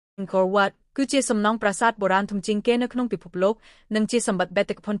Angkor Wat គឺជាសំណង់ប្រាសាទបុរាណធំជាងគេនៅក្នុងពិភពលោកនិងជាសម្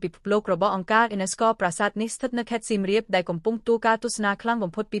បត្តិបេតិកភណ្ឌពិភពលោករបស់អង្គការ UNESCO ប្រាសាទនេះស្ថិតនៅខេត្តសៀមរាបដែលកំពុងទទួលការទស្សនាខ្លាំ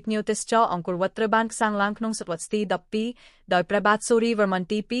ងបំផុតពីភ្ញៀវទេសចរ Angkor Wat ត្រូវបានសាងឡើងក្នុងសតវត្សរ៍ទី 12 ដោយព្រះបាទសូរីវរ្ម័ន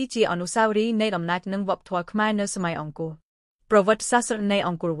ទី 2 ជាអនុស្សាវរីយ៍នៃអំណាចនិងវប្បធម៌ខ្មែរនៅសម័យអង្គរប្រវត្តិសាស្ត្រនៃ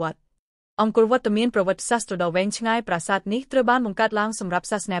Angkor Wat Angkor Wat មានប្រវត្តិសាស្ត្រដ៏វែងឆ្ងាយប្រាសាទនេះត្រូវបានបង្កើតឡើងសម្រាប់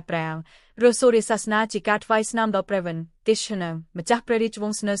សាសនាប្រាហ្មណ៍ឬសូរ្យសាសនាជាការថ្វាយស្នាមដល់ព្រះវិនទេឈណាម្ចាស់ព្រះរាជ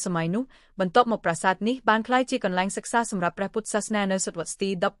វង្សនៅសម័យនោះបន្ទាប់មកប្រាសាទនេះបានក្លាយជាកន្លែងសិក្សាសម្រាប់ព្រះពុទ្ធសាសនានៅសតវត្សរ៍ទី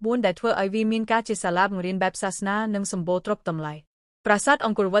 14 ដែលធ្វើឲ្យវាមានការជាសាលាបង្រៀនបែបសាសនានិងសម្បូរទ្រព្យតម្លៃប្រាសាទ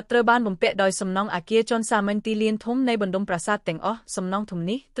Angkor Wat ត្រូវបានបំពាក់ដោយសំណង់អគារជាន់សាមញ្ញទីលានធំនៃបណ្ដុំប្រាសាទទាំងអស់សំណង់ធំ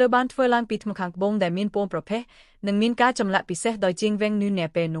នេះត្រូវបានធ្វើឡើងពីថ្មខាងត្បូងដែលមានពណ៌ប្រផេះនិងមានការចម្លាក់ពិសេសដោយជាងវែងនឿនា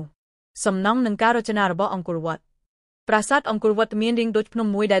ពេលនោះសំណង់និងការរចនារបស់ Angkor Wat ប្រាសាទ Angkor Wat មានរាងដូ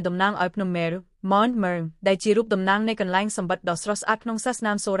ចភ្នំមួយដែលតំណាងឲ្យភ្នំមេរុ Mount Meru ដែលជារូបតំណាងនៃកន្លែងសម្បត្តិដ៏ស្រស់ស្អាតក្នុងសា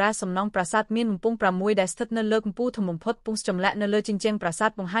សនាសូរ៉ាសំណង់ប្រាសាទមានបំពង់6ដែលស្ថិតនៅលើកំពូលធំបំផុតពងចម្លាក់នៅលើជញ្ជាំងប្រាសា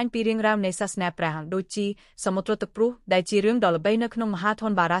ទបង្ហាញពីរឿងរ៉ាវនៃសាសនាប្រាហ្មណ៍ដូចជាសមុទ្រទឹកព្រុសដែលជារឿងដ៏ល្បីនៅក្នុងមហាធ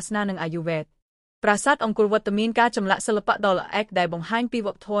នបារាសនានិងអាយុវេទប្រាសាទ Angkor Wat មានការចម្លាក់សិល្បៈដ៏ល្អឯកដែលបង្ហាញពីវ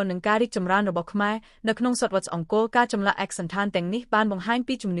ប្បធម៌និងការរីកចម្រើនរបស់ខ្មែរនៅក្នុងសតវត្សរ៍អង្គរការចម្លាក់ឯកសណ្ឋានទាំងនេះបានបង្ហាញ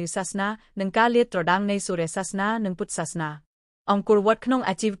ពីជំនឿសាសនានិងការលាតត្រដាងនៃសូរ្យសាសនានិងពុទ្ធសាសនា Angkor Wat ក្នុ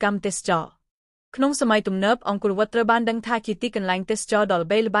ងអាជីវកម្មទេសចរណ៍ក្នុងសម័យទំនើប Angkor Wat ត្រូវបានដឹងថាជាទីកន្លែងទេសចរណ៍ដ៏ល្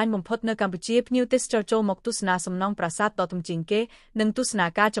បីល្បាញបំផុតនៅកម្ពុជាភ្ញៀវទេសចរចូលមកទស្សនាសំណង់ប្រាសាទដ៏ធំជាងគេនិងទស្សនា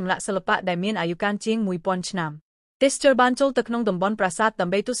ការចម្លាក់សិល្បៈដែលមានអាយុកាលជាង 1000 ឆ្នាំទេសចរបានចូលទៅក្នុងតំបន់ប្រាសា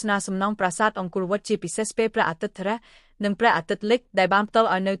ទដើម្បីទស្សនាសំណង់ប្រាសាទ Angkor Wat ជាពិសេសពេលព្រះអាទិត្យរះនិងព្រះអាទិត្យលិចដែលបានផ្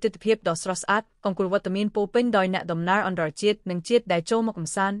ដល់ឲ្យនូវទិដ្ឋភាពដ៏ស្រស់ស្អាត Angkor Wat មានពោរពេញដោយអ្នកដំណើរអន្តរជាតិនិងជាតិដែលចូលមកក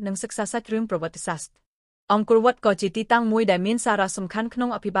ម្សាន្តនិងសិក្សាសាច់រឿងប្រវត្តិសាស្ត្រ Angkor Wat ក៏ជាទីតាំងមួយដែលមានសារៈសំខាន់ក្នុង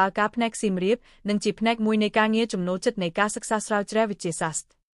អភិបាលការផ្នែកសៀមរាបនិងជាផ្នែកមួយនៃការងារចំណូលចិត្តនៃការសិក្សាស្រាវជ្រាវវិទ្យាសាស្ត្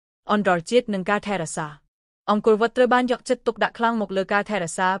រអន្តរជាតិនិងការថែរក្សាAngkor Wat ត្រូវបានយកចិត្តទុកដាក់ខ្លាំងមកលើការថែរ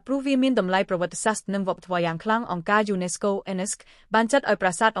ក្សាព្រោះវាមានតម្លៃប្រវត្តិសាស្ត្រនិងវប្បធម៌យ៉ាងខ្លាំងអង្គការ UNESCO បានចាត់ឲ្យប្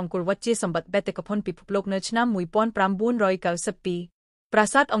រាសាទ Angkor Wat ជាសម្បត្តិបេតិកភណ្ឌពិភពលោកនៅឆ្នាំ 1992 ប្រា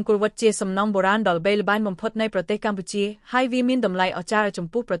សាទ Angkor Wat ជាសំណង់បុរាណដ៏ល្បីល្បាញបំផុតនៃប្រទេសកម្ពុជាហើយវាមានតម្លៃអស្ចារ្យចំ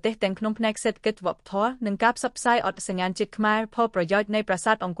ពោះប្រទេសទាំងក្នុងផ្នែកសេដ្ឋកិច្ចវប្បធម៌និងការផ្សព្វផ្សាយអត្តសញ្ញាណជាតិខ្មែរផលប្រយោជន៍នៃប្រាសា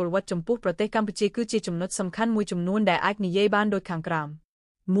ទ Angkor Wat ចំពោះប្រទេសកម្ពុជាគឺជាចំណុចសំខាន់មួយចំនួនដែលអាចនិយាយបានដូចខាងក្រោម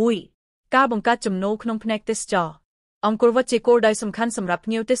 1. ការបង្កើតចំណូលក្នុងផ្នែកទេសចរណ៍ Angkor Wat ជាគោលដៅសំខាន់សម្រាប់ភ្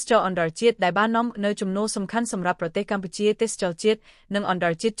ញៀវទេសចរអន្តរជាតិដែលបាននាំនៅចំណូលសំខាន់សម្រាប់ប្រទេសកម្ពុជាទេសចរជាតិនិងអន្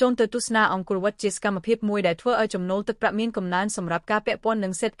តរជាតិចូលទៅទស្សនា Angkor Wat ជាសកម្មភាពមួយដែលធ្វើឲ្យចំណូលទឹកប្រាក់មានកំណើនសម្រាប់ការពាក់ព័ន្ធ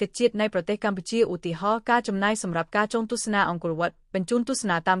នឹងសេដ្ឋកិច្ចជាតិនៃប្រទេសកម្ពុជាឧទាហរណ៍ការចំណាយសម្រាប់ការចូលទស្សនា Angkor Wat បញ្ជូនទស្ស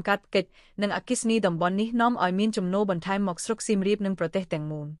នាតាមកាតព្វកិច្ចនិងអគ្គិសនីតំបន់នេះនាំឲ្យមានចំណូលបន្ថែមមកស្រុកសៀមរាបនិងប្រទេសទាំ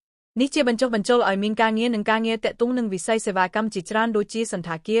ងមូលនេះជាបញ្ចុះបញ្ចូលឲ្យមានការងារនិងការងារតាក់ទងនឹងវិស័យសេវាកម្មជាច្រើនដូចជា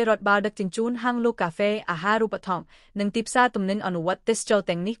សណ្ឋាគាររដ្ឋបាលដឹកជញ្ជូនហាងលក់កាហ្វេអាហារូបត្ថម្ភនិងទីផ្សារទំនិញអនុវត្តទេសចរ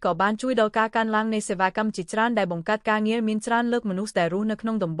ទាំងនេះក៏បានជួយដល់ការកើនឡើងនៃសេវាកម្មជាច្រើនដែលបង្កើតការងារមានច្រើនលើកមនុស្សដែលរស់នៅក្នុ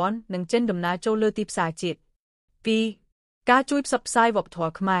ងតំបន់និងចេញដំណើរចូលលើទីផ្សារជាតិ 2. ការជួយផ្សព្វផ្សាយវប្បធ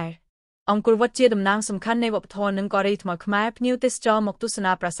ម៌ខ្មែរAngkor Wat ជាតំណាងសំខាន់នៃវប្បធម៌និងកូរ៉េថ្មខ្មែរភ្ញៀវទេសចរមកទស្ស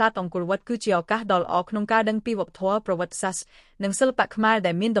នាប្រាសាទ Angkor Wat គឺជាឱកាសដ៏ល្អក្នុងការដឹងពីវប្បធម៌ប្រវត្តិសាស្ត្រនិងសិល្បៈខ្មែរដែ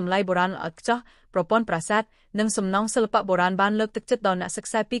លមានតម្លៃបុរាណល្អឥតខ្ចោះប្រព័ន្ធប្រាសាទនិងសំណង់សិល្បៈបុរាណបានលើកទឹកចិត្តដល់អ្ន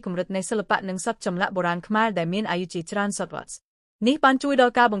កសិក្សាពីកម្រិតនៃសិល្បៈនិងសត្វចម្លាក់បុរាណខ្មែរដែលមានអាយុជាច្រើនសតវត្សរ៍នេះបានជួយដ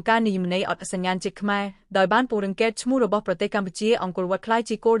ល់ការបង្កើននិយមន័យអត្តសញ្ញាណជាតិខ្មែរដោយបានពង្រឹងកេរ្តិ៍ឈ្មោះរបស់ប្រទេសកម្ពុជា Angkor Wat ក្លា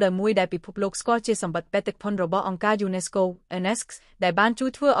យជាគោលដៅមួយដែលពិភពលោកស្គាល់ជាសម្បត្តិបេតិកភណ្ឌរបស់អង្គការ UNESCO ដែលបាន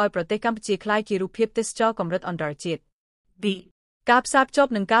ជួយធ្វើឲ្យប្រទេសកម្ពុជាក្លាយជារូបភាពទេសចរកម្រិតអន្តរជាតិ B. ការផ្សារភ្ជាប់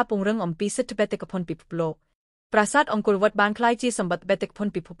និងការពង្រឹងអំពីសិទ្ធិបេតិកភណ្ឌពិភពលោកប្រាសាទ Angkor Wat បានក្លាយជាសម្បត្តិបេតិកភណ្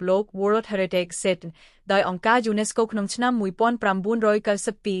ឌពិភពលោក World Heritage Site ដោយអង្គការ UNESCO ក្នុងឆ្នាំ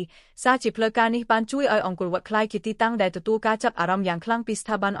 1992 សារជាផ្លូវការនេះបានជួយឲ្យ Angkor Wat ក្លាយជាទីតាំងដែលទទួលការចាប់អារម្មណ៍យ៉ាងខ្លាំ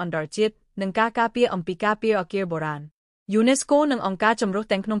ងពីស្ថាប័នអន្តរជាតិនិងការការពារអំពីការពារអគារបុរាណ UNESCO និងអង្គការចម្រុះ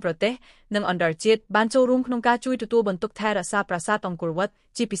ទាំងក្នុងប្រទេសនិងអន្តរជាតិបានចូលរួមក្នុងការជួយទទួលបន្ទុកថែរក្សាប្រាសាទ Angkor Wat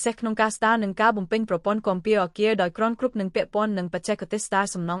ជាពិសេសក្នុងការស្ដារនិងការបំពេញប្រព័ន្ធគាំពារអគារដោយគ្រាន់គ្រប់នឹងពាក់ព័ន្ធនឹងបច្ចេកទេសស្ដារ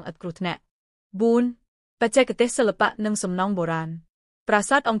សំណង់ឥតគ្រោះថ្នាក់ 4. បច្ចេកទេសសិល្បៈនិងសំណង់បុរាណប្រា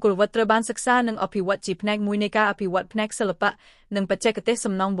សាទ Angkor Wat ត្រូវបានសិក្សានិងអភិវឌ្ឍជាផ្នែកមួយនៃការអភិវឌ្ឍផ្នែកសិល្បៈនិងបច្ចេកទេ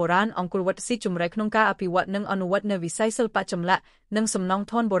សសំណង់បុរាណ Angkor Wat ស៊ីជម្រៅក្នុងការអភិវឌ្ឍនិងអនុវត្តនៅវិស័យសិល្បៈចម្លាក់និងសំ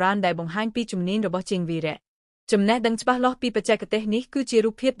ណង់ធនបុរាណដែលបង្ហាញពីជំនាញរបស់ជាងវីរៈចំណេះដឹងច្បាស់លាស់ពីបច្ចេកទេស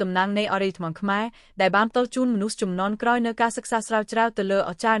នេះគឺជារូបភាពតំណាងនៃអរិយធម៌ខ្មែរដែលបានផ្ដល់ជូនមនុស្សជំនាន់ក្រោយនៅការសិក្សាស្រាវជ្រាវទៅលើ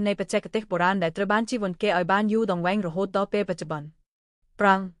អស្ចារ្យនៃបច្ចេកទេសបុរាណដែលត្រូវបានជីវន្តគេឲ្យបានយូរដង្វែងរហូតដល់ពេលបច្ចុប្បន្ន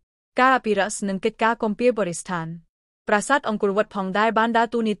 5. ការអភិរក្សនិងកិច្ចការគាំពារបរិស្ថាន ប្រាសាទអង្គរវត្តផងដែរបានដើ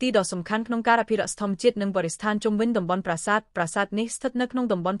រតួនាទីដ៏សំខាន់ក្នុងការអភិរក្សធម្មជាតិនិងបរិស្ថានជុំវិញតំបន់ប្រាសាទនេះស្ថិតនៅក្នុង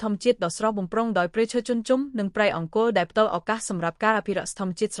តំបន់ធម្មជាតិដ៏ស្រស់បំព្រងដោយព្រៃឈើជន់ជុំនិងព្រៃអង្គរដែលផ្តល់ឱកាសសម្រាប់ការអភិរក្ស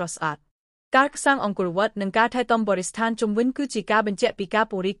ធម្មជាតិស្រស់ស្អាតការកសាងអង្គរវត្តនិងការថែទាំបរិស្ថានជុំវិញគឺជាការបញ្ជាក់ពីការ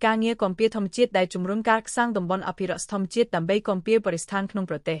ពង្រីកការងារគាំពារធម្មជាតិដែលជំរុញការកសាងតំបន់អភិរក្សធម្មជាតិដើម្បីគាំពារបរិស្ថានក្នុង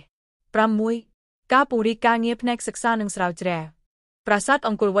ប្រទេស 6. ការពង្រីកការងារផ្នែកសិក្សានិងស្រាវជ្រាវប្រាសាទ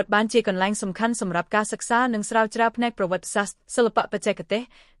អង្គរវត្តបានជាកន្លែងសំខាន់សម្រាប់ការសិក្សានិងស្រាវជ្រាវផ្នែកប្រវត្តិសាស្ត្រសិល្បៈបច្ចេកទេស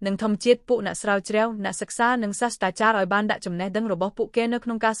និងធម្មជាតិពួកអ្នកស្រាវជ្រាវអ្នកសិក្សានិងសាស្ត្រាចារ្យឲ្យបានដាក់ចំណេះដឹងរបស់ពួ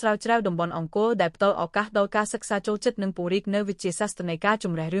កគេនៅក្នុងការស្រាវជ្រាវតំបន់អង្គរដែលផ្តល់ឱកាសដល់ការសិក្សាចូលចិត្តនិងពង្រីកនូវវិទ្យាសាស្ត្រនៃកា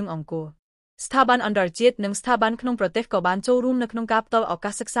រជំនះរឿងអង្គរស្ថាប័នអន្តរជាតិនិងស្ថាប័នក្នុងប្រទេសក៏បានចូលរួមនៅក្នុងការផ្តល់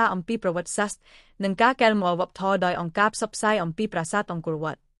ឱកាសសិក្សាអំពីប្រវត្តិសាស្ត្រនិងការកែលម្អវប្បធម៌ដោយអង្គការផ្សព្វផ្សាយអំពីប្រាសាទអង្គរវ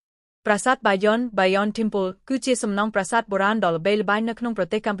ត្តប្រាសាទBayon Temple គឺជាសំណង់ប្រាសាទបុរាណដ៏ល្បីល្បាញនៅក្នុងប្រ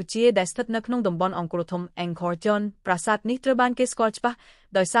ទេសកម្ពុជាដែលស្ថិតនៅក្នុងតំបន់អង្គរធំ Angkor Jon ប្រាសាទនេះត្រូវបានគេស្គាល់ច្បាស់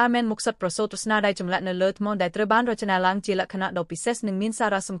ដោយសារមានមុខសុទ្ធប្រសូតស្នាដៃចម្លាក់នៅលើថ្មដែលត្រូវបានរចនាឡើងជាលក្ខណៈដ៏ពិសេសនិងមាន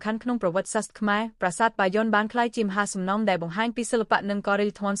សារៈសំខាន់ក្នុងប្រវត្តិសាស្ត្រខ្មែរប្រាសាទBayonបានក្លាយជាមហាសំណង់ដែលបង្ហាញពីសិល្បៈនិងកុ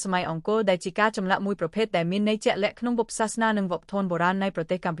សលធម៌សម័យអង្គរដែលជាការចម្លាក់មួយប្រភេទដែលមានន័យជាក់លាក់ក្នុងពុទ្ធសាសនានិងវប្បធម៌បុរាណនៃប្រ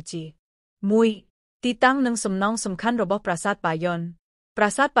ទេសកម្ពុជា 1. ទីតាំងនិងសំណង់សំខាន់របស់ប្រាសាទBayonប្រា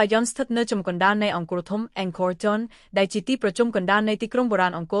សាទBayonស្ថិតនៅចំកណ្ដាលនៃអង្គរធំ Angkor Jon ដែលជាទីប្រជុំកណ្ដាលនៃទីក្រុងបុរា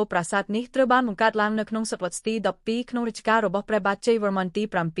ណអង្គរប្រាសាទនេះត្រូវបានបង្កើតឡើងនៅក្នុងសតវត្សទី12ក្នុងរជ្ជកាលរបស់ព្រះបាទជ័យវរ្ម័នទី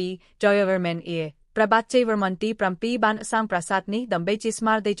7 Jayavarman I ព្រះបាទជ័យវរ្ម័នទី7បានសាងប្រាសាទនេះដើម្បីជាស្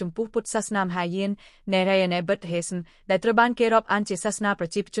មារតីចំពោះពុទ្ធសាសនាមហាយាន Narayana Buddhism ដែលត្រូវបានគេរាប់អានជាសាសនាប្រ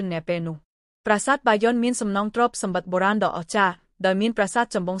ជាជននាពេលនោះប្រាសាទBayonមានសំណង់ទ្រព្យសម្បត្តិបុរាណដ៏អស្ចារ្យដោយមានប្រាសាទ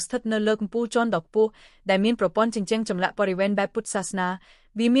ចម្បងស្ថិតនៅលើកំពូលជាន់ដ៏ខ្ពស់ដែលមានប្រព័ន្ធជញ្ជាំងចម្លាក់បរិវេណបែបពុទ្ធសា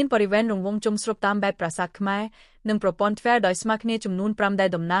សនាវាមានបរិវេណរង្វង់ជុំស្របតាមបែបប្រាសាទខ្មែរនិងប្រព័ន្ធទ្វេរដោយស្មើគ្នាចំនួន5ដែ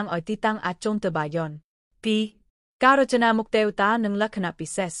លតំណាងឲ្យទីតាំងអាចចូលទៅBayon 2. ការរចនាមុខទេវតានិងលក្ខណៈពិ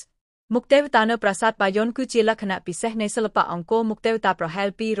សេសមុខទេវតានៅប្រាសាទBayonគឺជាលក្ខណៈពិសេសនៃសិល្បៈអង្គរមុខទេវតាប្រហែល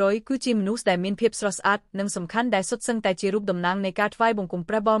200គឺជាមនុស្សដែលមានភាពស្រស់ស្អាតនិងសំខាន់ដែលសុទ្ធសឹងតែជារូបតំណាងនៃការថ្វាយបង្គំ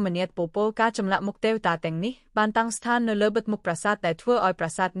ព្រះបរមនាថពពកការចម្លាក់មុខទេវតាទាំងនេះបានតាំងស្ថាននៅលើបិទមុខប្រាសាទដែលធ្វើឲ្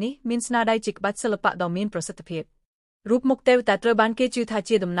យប្រាសាទនេះមានស្នាដៃជាក្បាច់សិល្បៈដ៏មានប្រសិទ្ធភាពរូបមុខទេវតាត្រូវបា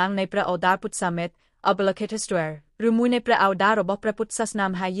នគេជឿថាជាតំណាងនៃព្រះឱដារពុទ្ធសាមេត Avalokiteshvara ឬមួយនៃព្រះឱដាររបស់ព្រះពុទ្ធសាសនា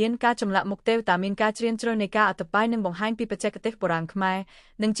មហាយានការចម្លាក់មុខទេវតាមានការជ្រៀតជ្រៅនៃការអត្ថប្បាយនិងបង្ហាញពីបច្ចេកទេសបុរាណខ្មែ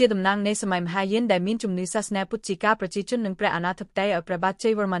រនិងជាតំណាងនៃសម័យមហាយានដែលមានជំនឿសាសនាពុទ្ធជាការប្រជាជននិងព្រះអនាធិបតីឲ្យព្រះបាទជ័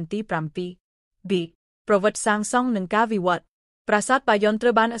យវរ្ម័នទី7 B ប្រវត្តិសាងសង់និងការវិវត្តប្រាសាទBayonត្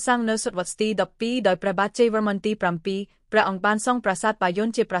រូវបានសាងនៅសតវត្សទី12ដោយព្រះបាទជ័យវរ្ម័នទី7ព្រះអង្គបានសង់ប្រាសាទBayon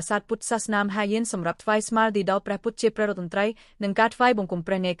ជាប្រាសាទពុទ្ធសាសនាមហាយានសម្រាប់ថ្វាយស្មារតីដល់ព្រះពុទ្ធជាព្រះរតនត្រ័យនិងការថ្វាយបង្គំ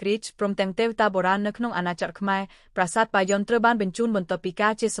ព្រះនាគរាជព្រមទាំងទេវតាបុរាណនៅក្នុងអាណាចក្រខ្មែរប្រាសាទBayonត្រូវបានបញ្ជូន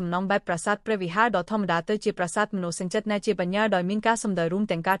បន្ទាប់ពីការជាសំណង់បែបប្រាសាទព្រះវិហារដ៏ធម្មតាទៅជាប្រាសាទមនោសញ្ចិតនៃជាបញ្ញាដោយមានការសម្ដែងរួ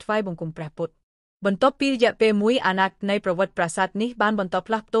មទាំងការថ្វាយបង្គំព្រះពុទ្ធបន្ទាប់ពីរយៈពេលមួយអាណត្តិនៃប្រវត្តិប្រាសាទនេះបានបន្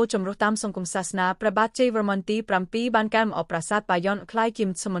តផ្លាស់ប្តូរចម្រុះតាមសង្គមសាសនាព្រះបាទជ័យវរ្ម័នទី7បានកែលម្អប្រាសាទBayonក្លា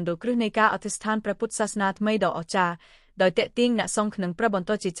យជាមណ្ឌលគ្រឹះនៃការអធិស្ឋានព្រះពុទ្ធសាសនាថ្មីដ៏អស្ចារ្យដោយទាក់ទាញអ្នកសង្ឃនិងព្រះបន្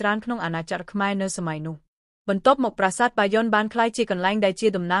តជាច្រើនក្នុងអាណាចក្រខ្មែរនៅសម័យនោះបន្ទាប់មកប្រាសាទBayonបានក្លាយជាកន្លែងដែ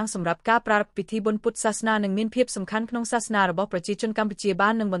លជាតំណាងសម្រាប់ការប្រារព្ធពិធីបុណ្យពុទ្ធសាសនានិងមានភាពសំខាន់ក្នុងសាសនារបស់ប្រជាជនកម្ពុជាបា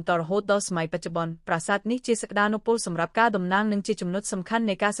ននឹងបន្តរហូតដល់សម័យបច្ចុប្បន្នប្រាសាទនេះជាសក្តានុពលសម្រាប់ការតំណាងនិងជាចំណុចសំខាន់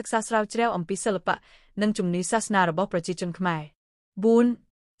នៃការសិក្សាស្រាវជ្រាវអំពីសិល្បៈនិងជំនឿសាសនារបស់ប្រជាជនខ្មែរ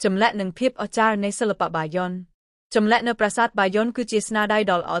 4. ចម្លាក់និងភាពអស្ចារ្យនៃសិល្បៈBayonចម្លាក់នៅប្រាសាទBayonគឺជាស្នាដៃ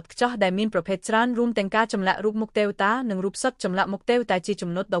ដ៏ល្អឥតខ្ចោះដែលមានប្រភេទច្រើនរួមទាំងការចម្លាក់រូបមុខទេវតានិងរូបសុទ្ធចម្លាក់មុខទេ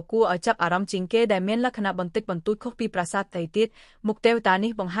វតាជាចំណុចដ៏គួរឲ្យចាប់អារម្មណ៍ជាងគេដែលមានលក្ខណៈបន្តិចបន្តួចខុសពីប្រាសាទផ្សេងទៀតមុខទេ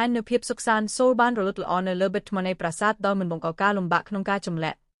វតានេះបង្ហាញនូវភាពសុខសាន្តសូរបានរលត់ល្អនៅលើបិទថ្មនៃប្រាសាទដោយមិនបង្កការលំបាកក្នុងការ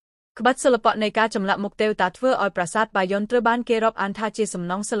ចម្លាក់ក្បាច់សិល្បៈនៃការចម្លាក់មុខទេវតាធ្វើឲ្យប្រាសាទBayonត្រូវបានគេរាប់អា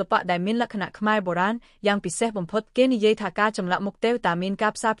នថាជាសំណង់សិល្បៈដែលមានលក្ខណៈខ្មែរបុរាណយ៉ាងពិសេសបំផុតគេនិយាយថាការចម្លាក់មុខទេវតាមាន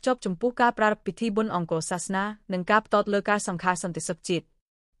ការផ្សារភ្ជាប់ចំពោះការប្រារព្ធពិធីបុណ្យអង្គរសាសនានិងការផ្ដោតលើការសង្ឃាសន្តិសុខជាតិ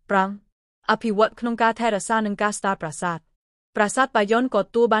 5. អភិវឌ្ឍក្នុងការថែរក្សានិងការស្ដារប្រាសាទBayonក៏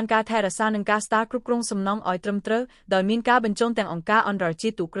ទទួលបានការថែរក្សានិងការស្ដារគ្រប់គ្រងសំណង់ឲ្យត្រឹមត្រូវដោយមានការបញ្ចូលទាំងអង្គការអន្តរជា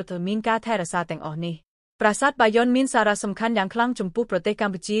តិទូក្រឹតមានការថែរក្សាទាំងអស់នេះប្រាសាទBayonមានសារៈសំខាន់យ៉ាងខ្លាំងចំពោះប្រទេស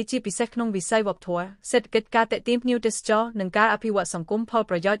កម្ពុជាជាពិសេសក្នុងវិស័យវប្បធម៌សេដ្ឋកិច្ចការទាក់ទាញភ្ញៀវទេសចរនិងការអភិវឌ្ឍសង្គមផ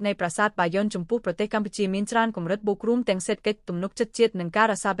លប្រយោជន៍នៃប្រាសាទBayonចំពោះប្រទេសកម្ពុជាមានច្រើនកម្រិតបូករួមទាំងសេដ្ឋកិច្ចទំនុកចិត្តជាតិនិងការ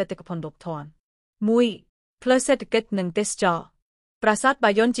រក្សាបេតិកភណ្ឌវប្បធម៌ 1. ផ្លូវសេដ្ឋកិច្ចនិងទេសចរប្រាសាទ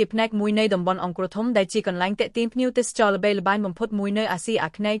Bayonជាផ្នែកមួយនៃតំបន់អង្គរធំដែលជាកន្លែងទាក់ទាញភ្ញៀវទេសចរល្បីល្បាញបំផុតមួយនៅអាស៊ីអា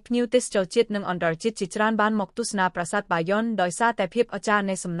គ្នេយ៍ភ្ញៀវទេសចរជាតិនិងអន្តរជាតិជាច្រើនបានមកទស្សនាប្រាសាទBayonដោយសារតែភាពអស្ចារ្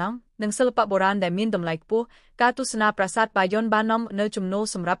យនៃសំណង់ និងសិល្បៈបុរាណដែលមានតម្លៃខ្ពស់ការទស្សនាប្រាសាទបាយ័នបាននាំនៅចំណូល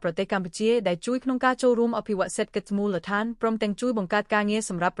សម្រាប់ប្រទេសកម្ពុជាដែលជួយក្នុងការចូលរួមអភិវឌ្ឍសេដ្ឋកិច្ចមូលដ្ឋានព្រមទាំងជួយបង្កើតការងារ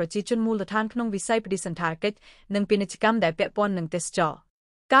សម្រាប់ប្រជាជនមូលដ្ឋានក្នុងវិស័យបដិសណ្ឋារកិច្ចនិងពាណិជ្ជកម្មដែលពាក់ព័ន្ធនឹងទេសចរណ៍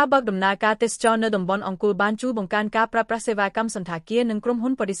ការបើកដំណើរការទេសចរនៅតំបន់អង្គរបានជួយបង្កើនការប្រើប្រាស់សេវាកម្មសណ្ឋាគារនិងក្រុមហ៊ុ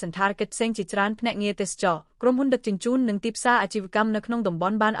នបដិសណ្ឋារកិច្ចផ្សេងជាច្រើនភ្នាក់ងារទេសចរណ៍ក្រុមហ៊ុនដឹកជញ្ជូននិងទីផ្សារអាជីវកម្មនៅក្នុងតំប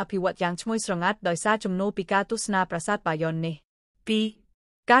ន់បានអភិវឌ្ឍយ៉ាងឈ្ងុយស្រងាត់ដោយសារចំណូលពីការទស្សនាប្រាសាទបាយ័ននេះ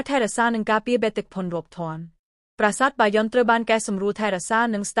 2. ការថែរក្សានិងការពារបេតិកភណ្ឌវប្បធម៌ប្រាសាទបាយ័នត្រូវបានកែសម្រួលថែរក្សា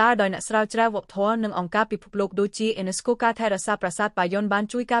និងស្ដារដោយអ្នកស្រាវជ្រាវវប្បធម៌និងអង្គការពិភពលោកដូចជា UNESCO ការថែរក្សាប្រាសាទបាយ័នបាន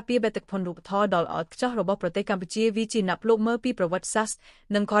ជួយការពារបេតិកភណ្ឌវប្បធម៌ដ៏ល្អឥតខ្ចោះរបស់ប្រទេសកម្ពុជាវាជាអ្នកភ្លុកមើលពីប្រវត្តិសាស្ត្រ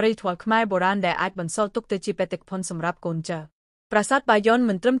និងកុហកធម៌ខ្មែរបុរាណដែលអាចបន្សល់ទុកទៅជាបេតិកភណ្ឌសម្រាប់កូនចៅប្រាសាទបាយ័ន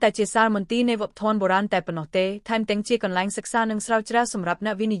មិនត្រឹមតែជាសារមន្ទីរនៃវប្បធម៌បុរាណតែប៉ុណ្ណោះទេថែមទាំងជាកន្លែងសិក្សានិងស្រាវជ្រាវសម្រាប់អ្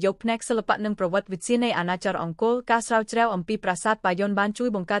នកវិនិយោគផ្នែកសិល្បៈនិងប្រវត្តិវិទ្យានៃអាណាចក្រអង្គរការស្រាវជ្រាវអំពីប្រាសាទបាយ័នបានជួយ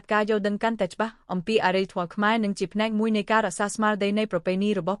បង្កើតការយល់ដឹងកាន់តែច្បាស់អំពីអរិយធម៌ខ្មែរនិងជាផ្នែកមួយនៃការរក្សាស្មារតីនៃប្រពៃណី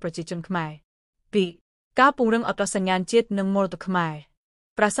របស់ប្រជាជនខ្មែរ 2. ការពង្រឹងអត្តសញ្ញាណជាតិនិងមរតកខ្មែរ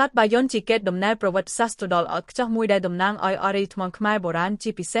ប្រាសាទបាយ័នជាកេរដំណែលប្រវត្តិសាស្ត្រដ៏ល្អឥតខ្ចោះមួយដែលតំណាងឲ្យអរិយធម៌ខ្មែរបុរាណ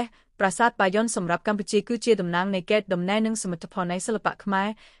ជាពិសេសប្រាសាទបាយ័នសម្រាប់កម្ពុជាគឺជាតំណាងនៃកេរដំណែលនិងសមិទ្ធផលនៃសិល្បៈខ្មែរ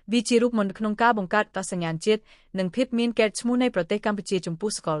វាជារូបមន្តក្នុងការបង្កើតអត្តសញ្ញាណជាតិនិងភាពមានកេរ្តិ៍ឈ្មោះនៃប្រទេសកម្ពុជាចំពោះ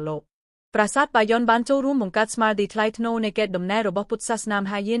សកលលោកប្រាសាទបាយ័នបានចូលរួមបង្កើតស្មារតីថ្លៃថ្នូរនៃកេរដំណែលរបស់ពុទ្ធសាសនាម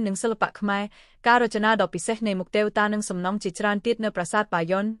ហាយាននិងសិល្បៈខ្មែរការរចនាដ៏ពិសេសនៃមុខទេវតានិងសំណង់ជាច្រើនទៀតនៅប្រាសាទបា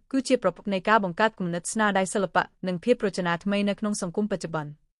យ័នគឺជាប្រភពនៃការបង្កើតគំនិតស្នាដៃសិល្បៈនិងភាពរចនាថ្មីនៅក្នុងសង្គមបច្ចុប្បន្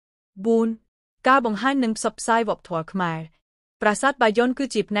ន 4. ការបង្ហាញនិងផ្សព្វផ្សាយវប្បធម៌ខ្មែរប្រាសាទបាយ័នគឺ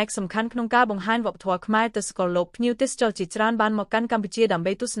ជាផ្នែកសំខាន់ក្នុងការបង្ហាញវប្បធម៌ខ្មែរទៅសកលលោកភ្ញៀវទេសចរជាច្រើនបានមកកាន់កម្ពុជាដើម្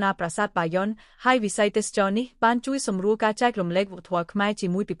បីទស្សនាប្រាសាទបាយ័នហើយវិស័យទេសចរនេះបានជួយសម្រួលការចែករំលែកវប្បធម៌ខ្មែរជា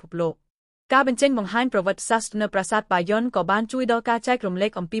មួយពិភពលោកការបញ្ចេញបង្ហាញប្រវត្តិសាស្ត្រនៅប្រាសាទបាយ័នក៏បានជួយដល់ការចែករំលែ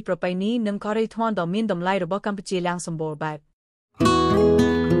កអំពីប្រពៃណីនិងកុហកធម៌ដ៏មានតម្លៃរបស់កម្ពុជាយ៉ាងសម្បូរបែប